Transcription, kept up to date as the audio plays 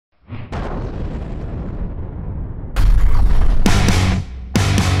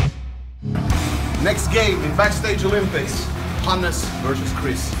Next game in Backstage Olympics, Hannes versus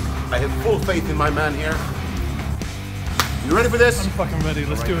Chris. I have full faith in my man here. You ready for this? I'm fucking ready,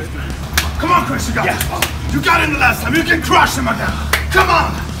 let's do it. Come on, Chris, you got this one. You got him the last time, you can crush him again. Come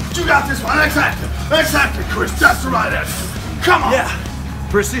on, you got this one, exactly. Exactly, Chris, that's the right answer. Come on. Yeah.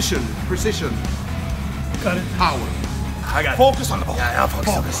 Precision, precision. Got it. Power. I got it. Focus on the ball. Yeah,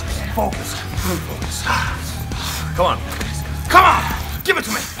 focus. Focus. Focus. Come on. Come on, give it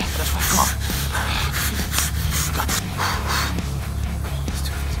to me. Come on.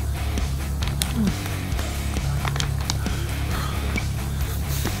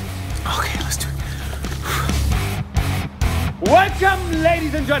 Okay, let's do it. Welcome,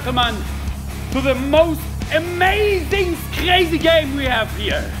 ladies and gentlemen, to the most amazing, crazy game we have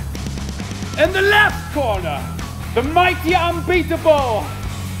here. In the left corner, the mighty, unbeatable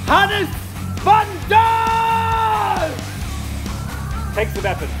Hannes van Daal takes the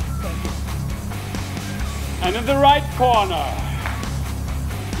weapon. And in the right corner,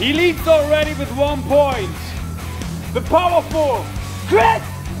 he leads already with 1 point. The powerful Chris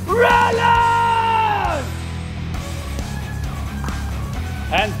Rollins!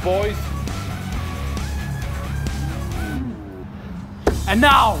 Hands, boys. And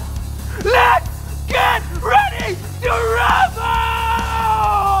now, let's get ready to rumble!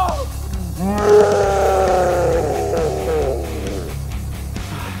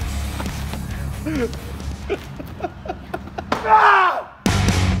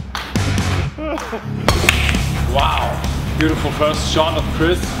 Wow, beautiful first shot of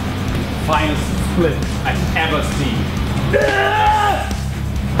Chris. Finest split I've ever seen.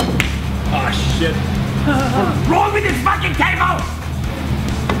 Oh shit. What's wrong with this fucking table?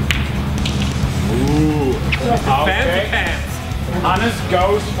 Ooh. Fancy pants. Hannes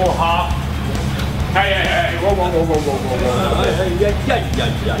goes for half. Hey, whoa.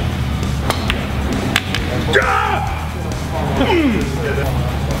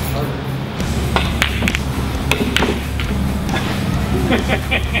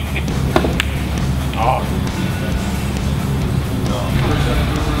 Oh.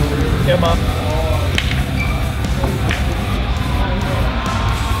 Yeah, Mom.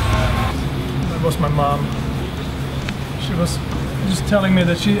 That was my mom. She was just telling me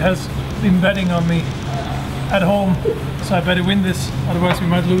that she has been betting on me at home, so I better win this, otherwise we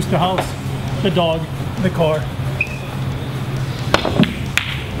might lose the house, the dog, the car.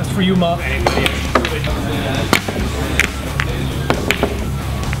 That's for you, Mom.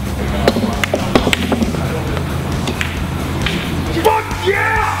 Fuck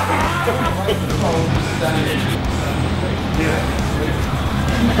yeah!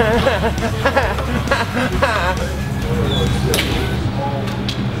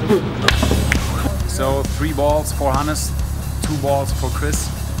 So 3 balls for Hannes, 2 balls for Chris.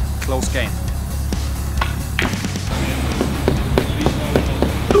 Close game.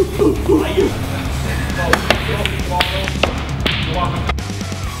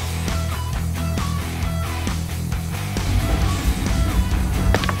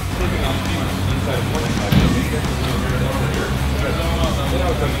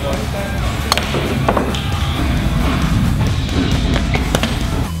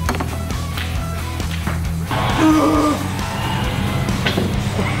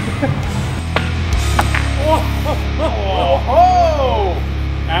 Oh!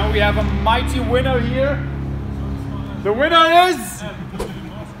 And we have a mighty winner here. The winner is...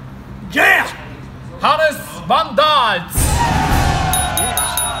 Yeah! Hannes van Daal!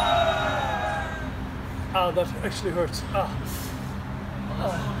 Ah, that actually hurts. Ah.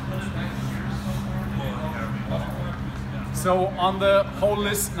 So on the whole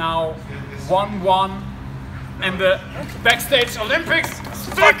list now, 1-1 in the Backstage Olympics.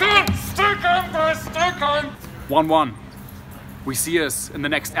 Stick on, boys, stick on. 1-1. We see us in the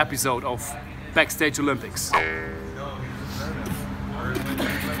next episode of Backstage Olympics.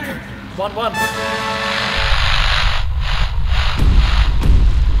 1-1.